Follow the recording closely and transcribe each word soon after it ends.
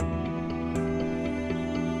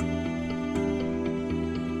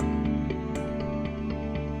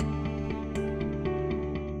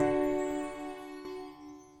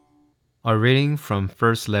A reading from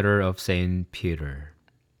First Letter of St. Peter.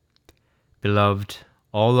 Beloved,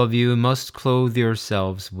 all of you must clothe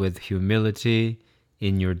yourselves with humility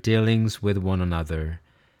in your dealings with one another.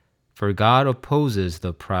 For God opposes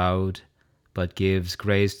the proud, but gives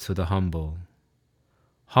grace to the humble.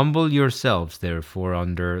 Humble yourselves, therefore,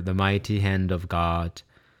 under the mighty hand of God,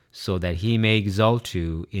 so that he may exalt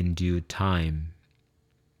you in due time.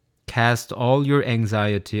 Cast all your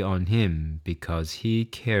anxiety on him, because he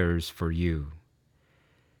cares for you.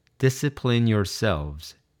 Discipline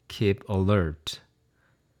yourselves, keep alert.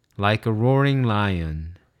 Like a roaring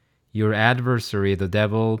lion, your adversary the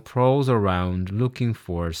devil prowls around looking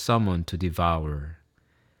for someone to devour.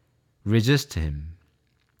 Resist him,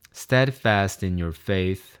 steadfast in your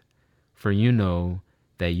faith, for you know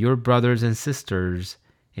that your brothers and sisters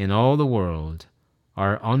in all the world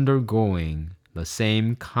are undergoing the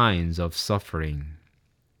same kinds of suffering.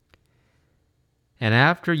 And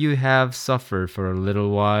after you have suffered for a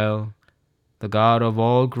little while, the God of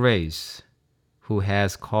all grace, who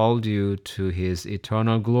has called you to his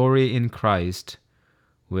eternal glory in Christ,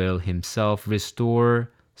 will himself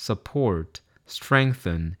restore, support,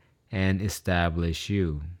 strengthen, and establish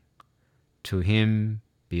you. To him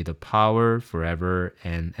be the power forever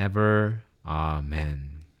and ever.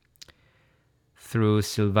 Amen. Through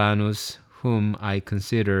Silvanus, whom I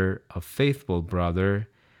consider a faithful brother,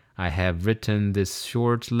 I have written this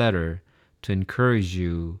short letter to encourage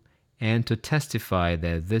you and to testify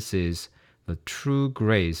that this is the true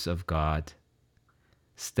grace of God.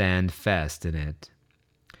 Stand fast in it.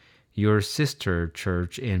 Your sister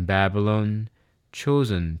church in Babylon,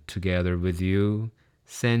 chosen together with you,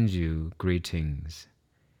 sends you greetings.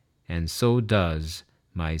 And so does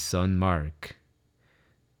my son Mark.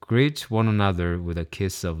 Greet one another with a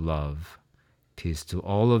kiss of love. Peace to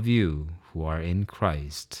all of you who are in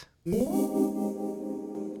Christ.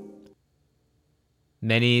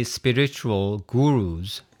 Many spiritual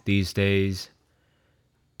gurus these days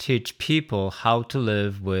teach people how to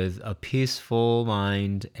live with a peaceful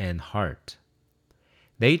mind and heart.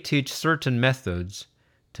 They teach certain methods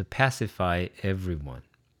to pacify everyone.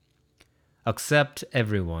 Accept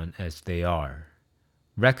everyone as they are.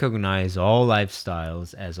 Recognize all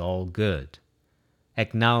lifestyles as all good.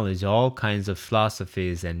 Acknowledge all kinds of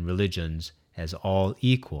philosophies and religions as all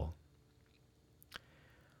equal.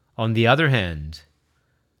 On the other hand,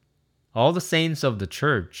 all the saints of the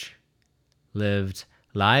church lived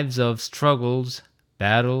lives of struggles,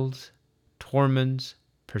 battles, torments,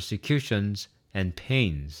 persecutions, and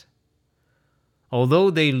pains. Although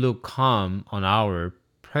they look calm on our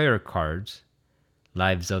prayer cards,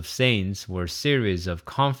 lives of saints were a series of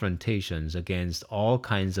confrontations against all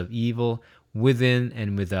kinds of evil within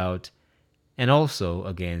and without, and also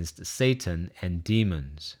against Satan and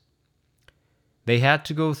demons. They had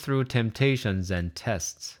to go through temptations and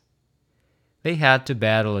tests. They had to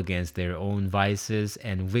battle against their own vices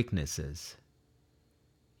and weaknesses.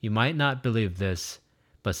 You might not believe this,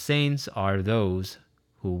 but saints are those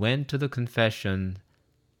who went to the confession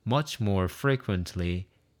much more frequently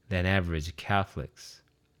than average Catholics.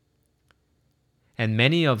 And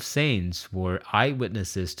many of saints were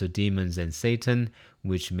eyewitnesses to demons and Satan,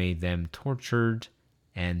 which made them tortured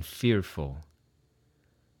and fearful.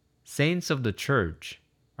 Saints of the church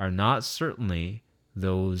are not certainly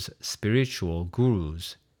those spiritual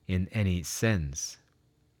gurus in any sense.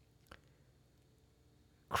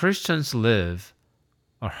 Christians live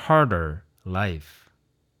a harder life.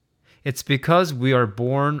 It's because we are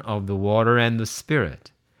born of the water and the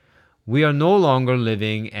Spirit. We are no longer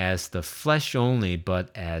living as the flesh only, but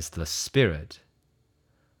as the Spirit.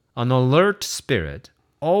 An alert spirit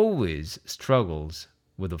always struggles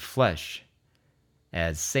with the flesh,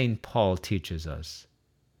 as St. Paul teaches us.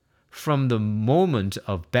 From the moment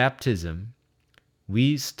of baptism,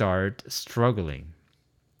 we start struggling.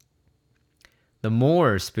 The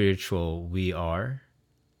more spiritual we are,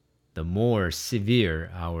 the more severe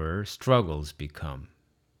our struggles become.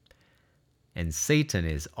 And Satan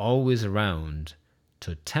is always around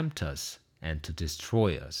to tempt us and to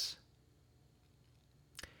destroy us.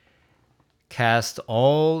 Cast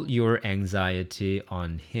all your anxiety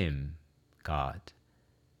on him, God,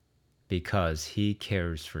 because he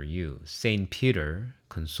cares for you. St. Peter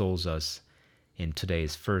consoles us in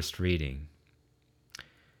today's first reading.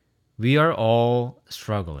 We are all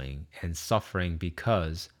struggling and suffering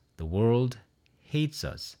because the world hates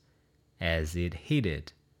us as it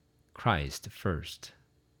hated Christ first.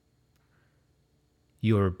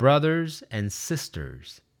 Your brothers and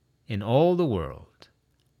sisters in all the world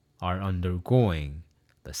are undergoing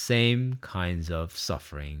the same kinds of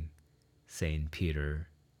suffering, St. Peter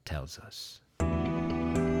tells us.